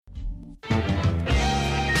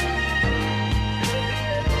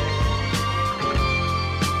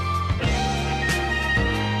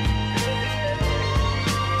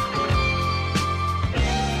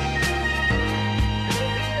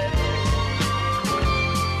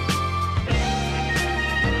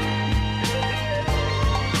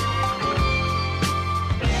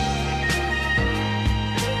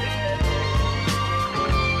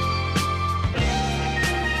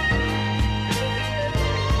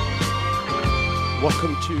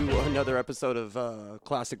Welcome to another episode of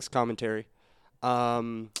Classics Commentary.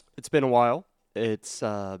 It's been a while. It's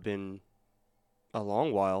been a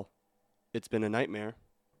long while. It's been a nightmare.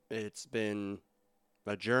 It's been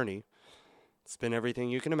a journey. It's been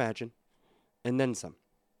everything you can imagine, and then some.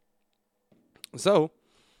 So,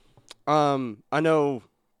 I know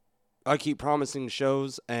I keep promising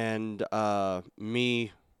shows, and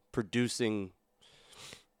me producing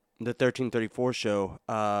the 1334 show,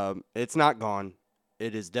 it's not gone.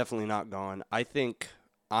 It is definitely not gone. I think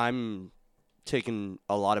I'm taking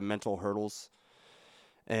a lot of mental hurdles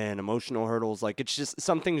and emotional hurdles. Like, it's just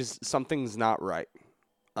something's not right.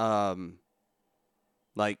 Um,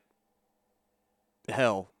 like,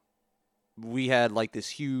 hell, we had like this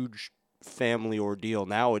huge family ordeal.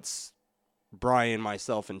 Now it's Brian,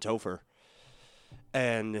 myself, and Topher,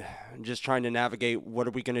 and just trying to navigate what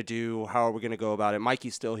are we gonna do, how are we gonna go about it.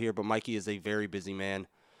 Mikey's still here, but Mikey is a very busy man.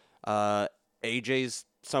 AJ's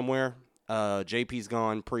somewhere. JP's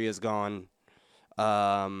gone. Priya's gone.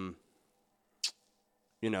 Um,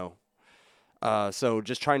 you know, so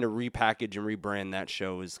just trying to repackage and rebrand that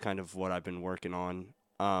show is kind of what I've been working on.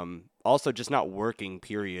 Also, just not working,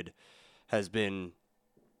 period, has been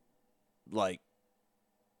like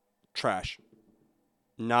trash.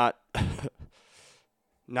 Not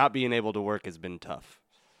not being able to work has been tough.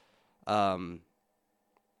 Um,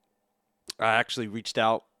 I actually reached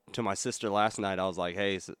out to my sister last night. I was like,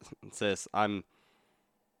 "Hey, sis, I'm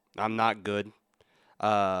not good.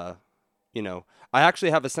 Uh, I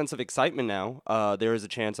actually have a sense of excitement now. There is a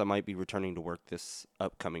chance I might be returning to work this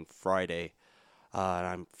upcoming Friday. And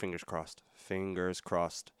I'm fingers crossed.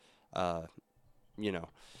 Uh,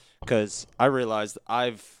 because I realized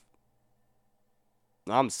I'm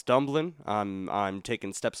stumbling. I'm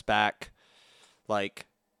taking steps back. Like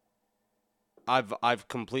I've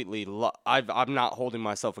completely I'm not holding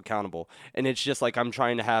myself accountable, and it's just like I'm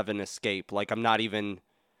trying to have an escape. Like I'm not even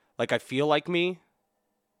like I feel like me.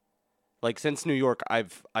 Like since New York,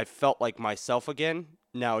 I've felt like myself again.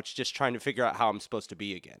 Now it's just trying to figure out how I'm supposed to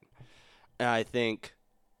be again. And I think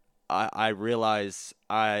I realize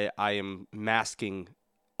I am masking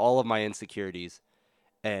all of my insecurities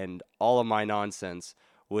and all of my nonsense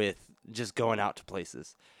with just going out to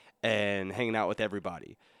places and hanging out with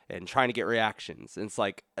everybody and trying to get reactions. And it's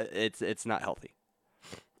like it's not healthy.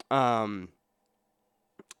 Um,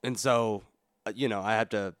 and so I have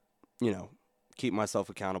to you know keep myself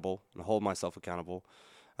accountable and hold myself accountable.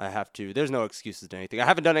 I have to. There's no excuses to anything. I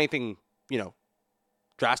haven't done anything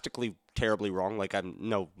drastically terribly wrong. Like I'm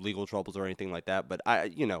no legal troubles or anything like that. But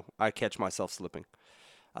I catch myself slipping.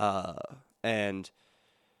 Uh, and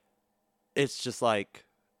it's just like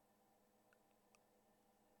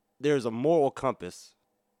there's a moral compass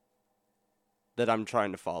that I'm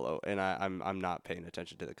trying to follow, and I'm not paying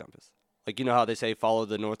attention to the compass. Like how they say follow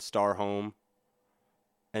the North Star home,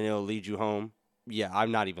 and it'll lead you home. Yeah,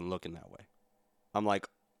 I'm not even looking that way. I'm like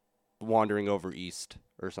wandering over east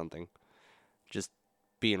or something, just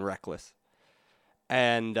being reckless.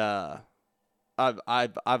 And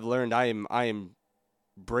I've learned I am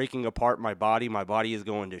breaking apart my body. My body is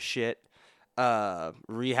going to shit.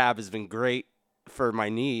 Rehab has been great for my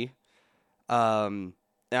knee. And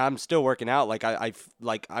I'm still working out. Like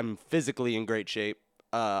like I'm physically in great shape.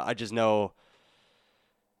 I just know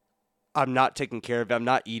I'm not taking care of it. I'm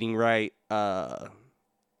not eating right.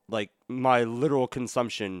 Like my literal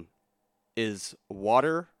consumption is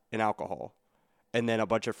water and alcohol, and then a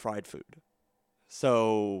bunch of fried food.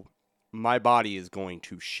 So my body is going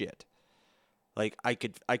to shit. Like I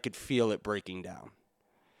could feel it breaking down.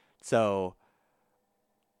 So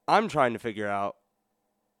I'm trying to figure out.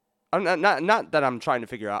 I'm not that I'm trying to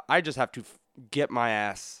figure out. I just have to get my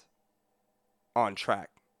ass on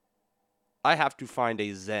track. I have to find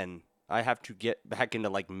a zen. I have to get back into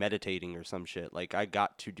like meditating or some shit. Like I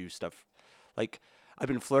got to do stuff. Like I've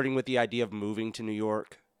been flirting with the idea of moving to New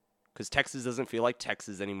York cuz Texas doesn't feel like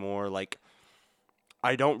Texas anymore. Like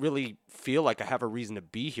I don't really feel like I have a reason to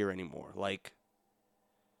be here anymore. Like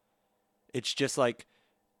it's just like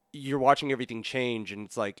you're watching everything change and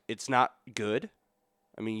it's like it's not good.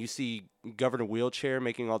 I mean, you see Governor Wheelchair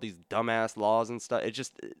making all these dumbass laws and stuff. It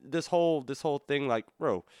just this whole thing like,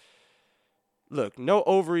 bro, look, no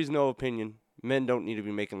ovaries, no opinion. Men don't need to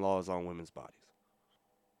be making laws on women's bodies.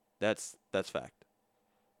 That's fact.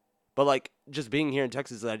 But like just being here in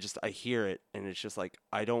Texas, I hear it and it's just like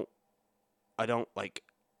I don't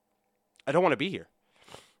want to be here.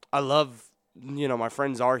 I love my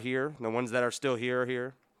friends are here. The ones that are still here are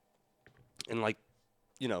here. And like,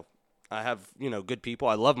 you know, I have, good people.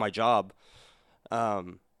 I love my job.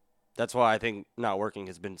 That's why I think not working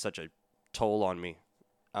has been such a toll on me.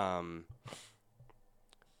 Um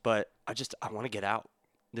but I want to get out.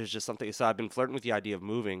 There's just something. So I've been flirting with the idea of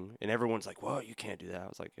moving, and everyone's like, "Whoa, you can't do that." I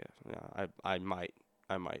was like, "Yeah, I might,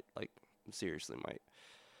 like seriously might."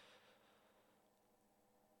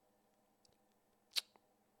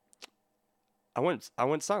 I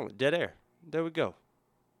went silent, dead air. There we go,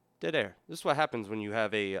 dead air. This is what happens when you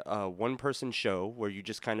have a one person show where you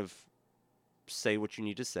just kind of say what you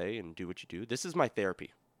need to say and do what you do. This is my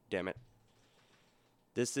therapy. Damn it.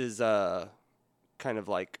 This is kind of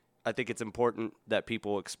like I think it's important that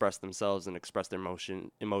people express themselves and express their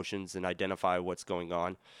emotions and identify what's going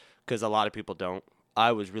on because a lot of people don't.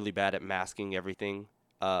 I was really bad at masking everything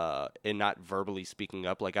and not verbally speaking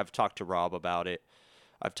up. Like I've talked to Rob about it.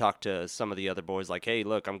 I've talked to some of the other boys like, "Hey,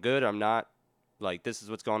 look, I'm good. I'm not like this is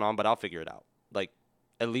what's going on, but I'll figure it out." Like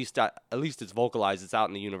at least it's vocalized, it's out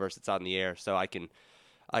in the universe, it's out in the air so I can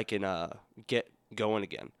get going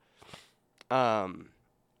again. Um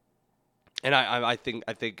and I think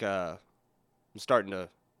I'm starting to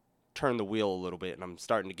turn the wheel a little bit, and I'm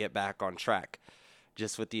starting to get back on track,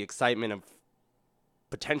 just with the excitement of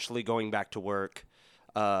potentially going back to work.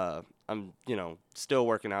 I'm still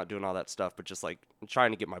working out, doing all that stuff, but just like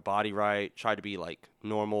trying to get my body right, try to be like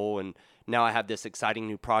normal. And now I have this exciting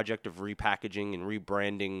new project of repackaging and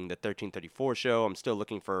rebranding the 1334 show. I'm still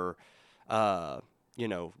looking for,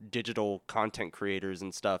 digital content creators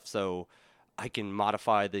and stuff, so I can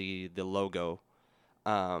modify the logo.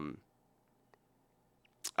 Um,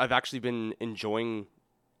 I've actually been enjoying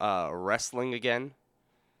wrestling again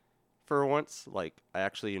for once. Like I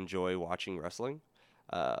actually enjoy watching wrestling.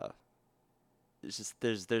 Uh, it's just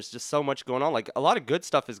there's just so much going on. Like a lot of good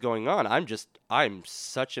stuff is going on. I'm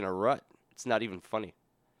such in a rut. It's not even funny.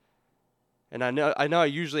 And I know I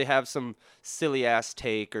usually have some silly ass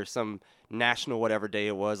take or some national whatever day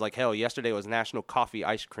it was. Like hell, yesterday was National Coffee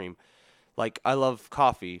Ice Cream. Like I love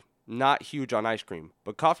coffee, not huge on ice cream,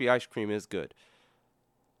 but coffee ice cream is good.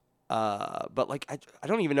 But like I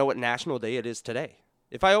don't even know what national day it is today.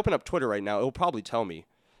 If I open up Twitter right now, it'll probably tell me.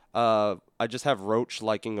 I just have Roach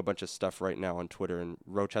liking a bunch of stuff right now on Twitter, and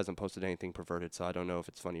Roach hasn't posted anything perverted, so I don't know if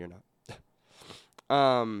it's funny or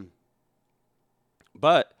not.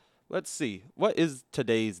 But let's see. What is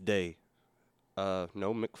today's day? No,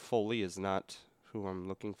 Mick Foley is not who I'm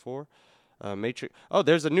looking for. Matrix. Oh,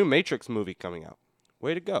 there's a new Matrix movie coming out.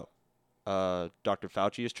 Way to go. Dr.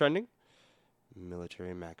 Fauci is trending.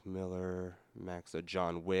 Military Mac Miller, Max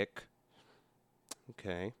John Wick.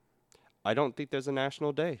 Okay. I don't think there's a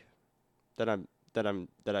national day that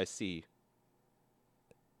I see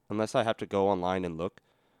unless I have to go online and look,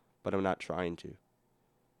 but I'm not trying to.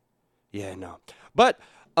 Yeah, no. But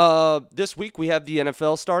this week we have the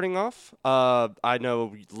NFL starting off. I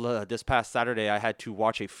know this past Saturday I had to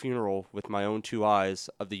watch a funeral with my own two eyes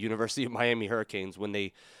of the University of Miami Hurricanes when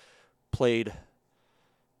they played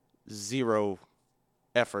zero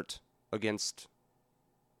effort against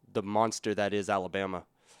the monster that is Alabama.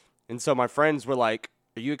 And so my friends were like,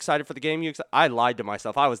 "Are you excited for the game?" I lied to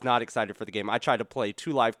myself. I was not excited for the game. I tried to play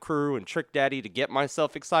Two Live Crew and Trick Daddy to get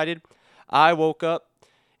myself excited. I woke up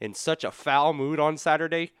in such a foul mood on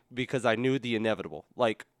Saturday because I knew the inevitable.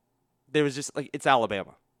 Like, there was just, like, it's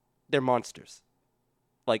Alabama. They're monsters.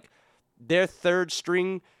 Like, their third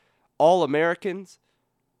string All-Americans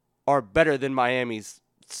are better than Miami's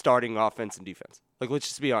starting offense and defense. Like, let's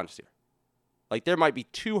just be honest here. Like, there might be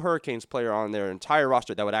two Hurricanes player on their entire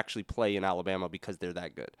roster that would actually play in Alabama because they're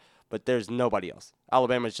that good. But there's nobody else.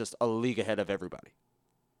 Alabama's just a league ahead of everybody.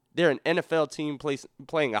 They're an NFL team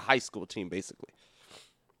playing a high school team, basically.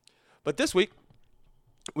 But this week,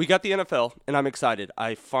 we got the NFL, and I'm excited.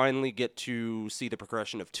 I finally get to see the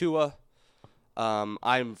progression of Tua.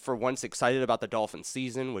 I'm, for once, excited about the Dolphins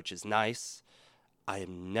season, which is nice. I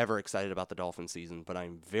am never excited about the Dolphins season, but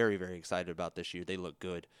I'm very, very excited about this year. They look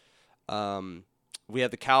good. We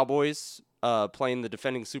have the Cowboys playing the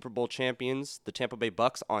defending Super Bowl champions, the Tampa Bay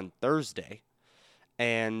Bucks, on Thursday.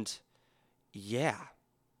 And, yeah,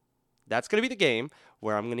 that's going to be the game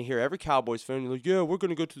where I'm going to hear every Cowboys fan like, yeah, we're going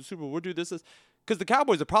to go to the Super Bowl. We'll do this. Because the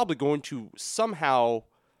Cowboys are probably going to somehow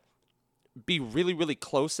be really, really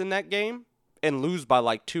close in that game and lose by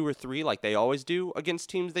like 2 or 3 like they always do against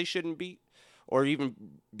teams they shouldn't beat or even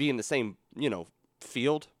be in the same,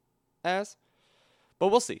 field as. But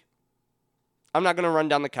we'll see. I'm not going to run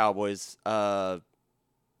down the Cowboys. It's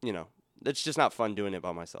just not fun doing it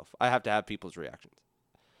by myself. I have to have people's reactions.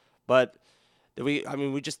 But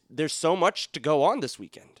there's so much to go on this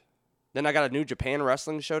weekend. Then I got a new Japan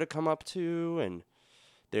wrestling show to come up to, and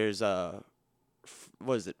there's what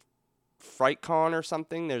is it, FrightCon or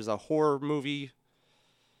something? There's a horror movie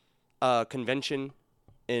convention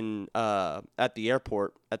in at the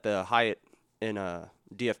airport at the Hyatt in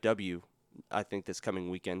DFW, I think, this coming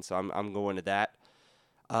weekend. So I'm going to that.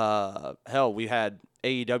 Hell, we had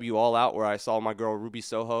AEW All Out where I saw my girl Ruby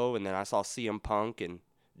Soho, and then I saw CM Punk and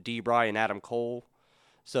D-Bry and Adam Cole.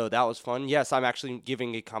 So that was fun. Yes, I'm actually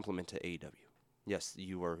giving a compliment to AEW. Yes,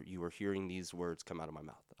 you were hearing these words come out of my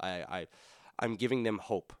mouth. I'm giving them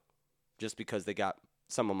hope, just because they got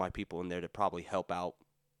some of my people in there to probably help out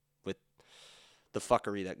with the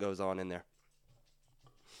fuckery that goes on in there.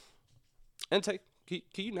 And can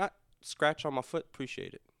you not scratch on my foot?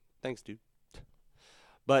 Appreciate it. Thanks, dude.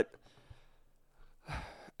 But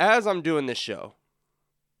as I'm doing this show,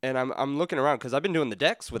 and I'm looking around because I've been doing the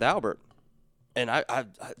decks with Albert, and I've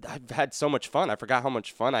had so much fun. I forgot how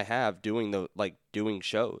much fun I have doing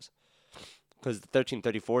shows. Because the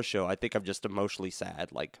 1334 show, I think I'm just emotionally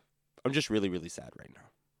sad. Like, I'm just really, really sad right now.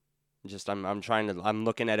 Just I'm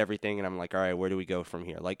looking at everything and I'm like, all right, where do we go from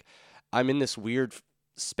here? Like, I'm in this weird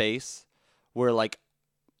space where like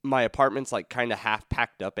my apartment's like kind of half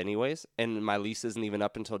packed up anyways, and my lease isn't even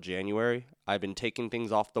up until January. I've been taking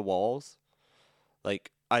things off the walls.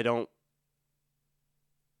 Like,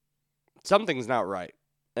 something's not right.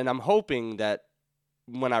 And I'm hoping that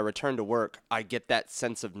when I return to work, I get that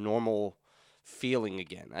sense of normal feeling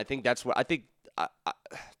again. I think that's what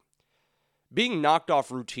being knocked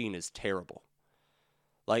off routine is terrible.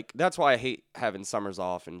 Like, that's why I hate having summers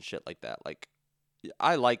off and shit like that. Like,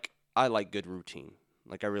 I like good routine.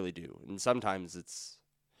 Like, I really do. And sometimes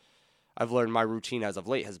I've learned my routine as of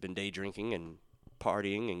late has been day drinking and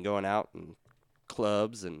partying and going out and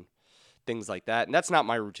clubs and things like that. And that's not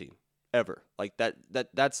my routine ever. Like,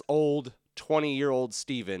 that's old 20-year-old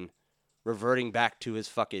Steven reverting back to his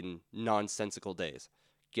fucking nonsensical days,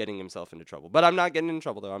 getting himself into trouble. But I'm not getting in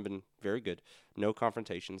trouble, though. I've been very good. No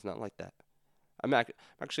confrontations, not like that. I'm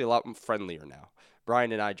actually a lot friendlier now.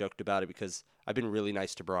 Brian and I joked about it because I've been really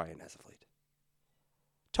nice to Brian as of late.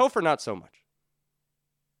 Topher, not so much.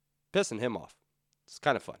 Pissing him off. It's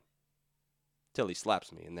kind of fun. Till he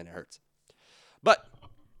slaps me, and then it hurts. But,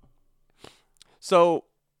 so,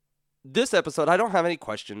 this episode, I don't have any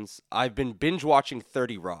questions. I've been binge watching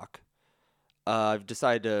 30 Rock. I've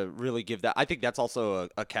decided to really give that. I think that's also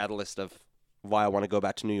a catalyst of why I want to go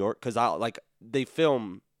back to New York, because they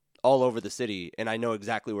film all over the city, and I know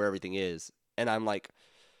exactly where everything is, and I'm like,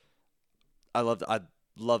 I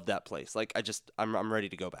love that place. Like, I'm ready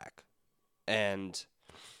to go back, and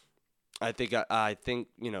I think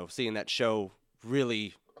seeing that show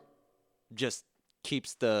really just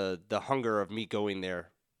keeps the hunger of me going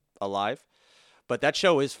there alive. But that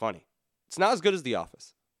show is funny. It's not as good as The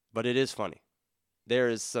Office, but it is funny. There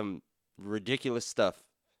is some ridiculous stuff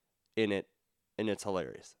in it, and it's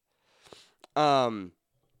hilarious. Don't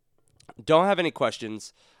have any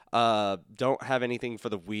questions. Don't have anything for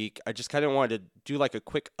the week. I just kind of wanted to do like a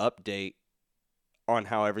quick update on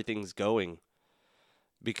how everything's going,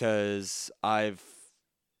 because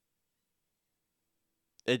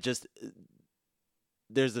there's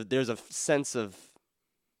a sense of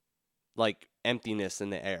like emptiness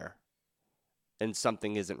in the air, and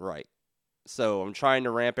something isn't right. So I'm trying to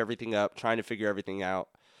ramp everything up, trying to figure everything out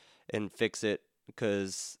and fix it,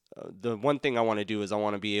 because the one thing I want to do is I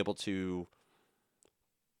want to be able to,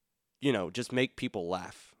 just make people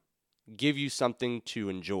laugh, give you something to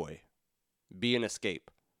enjoy, be an escape.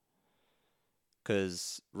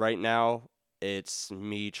 Because right now, it's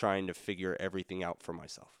me trying to figure everything out for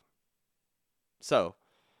myself. So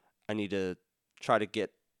I need to try to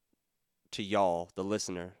get to y'all, the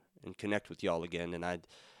listener, and connect with y'all again. And I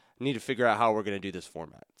need to figure out how we're going to do this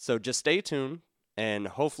format. So just stay tuned, and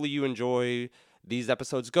hopefully you enjoy these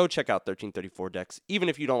episodes. Go check out 1334 Decks, even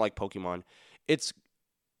if you don't like Pokemon. It's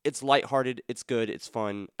lighthearted, it's good, it's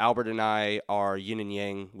fun. Albert and I are yin and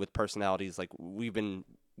yang with personalities. Like, we've been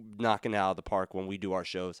knocking it out of the park when we do our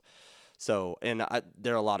shows. So, and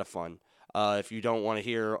they're a lot of fun. If you don't want to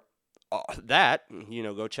hear that,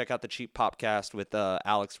 go check out the Cheap Popcast with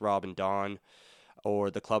Alex, Rob, and Don,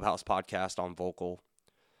 or the Clubhouse podcast on Vocal.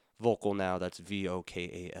 Vocal Now, that's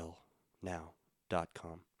VOKAL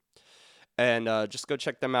now.com. And just go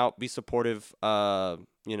check them out. Be supportive.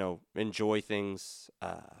 Enjoy things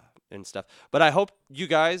and stuff. But I hope you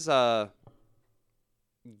guys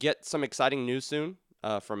get some exciting news soon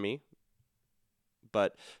from me.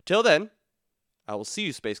 But till then, I will see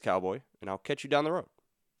you, Space Cowboy, and I'll catch you down the road.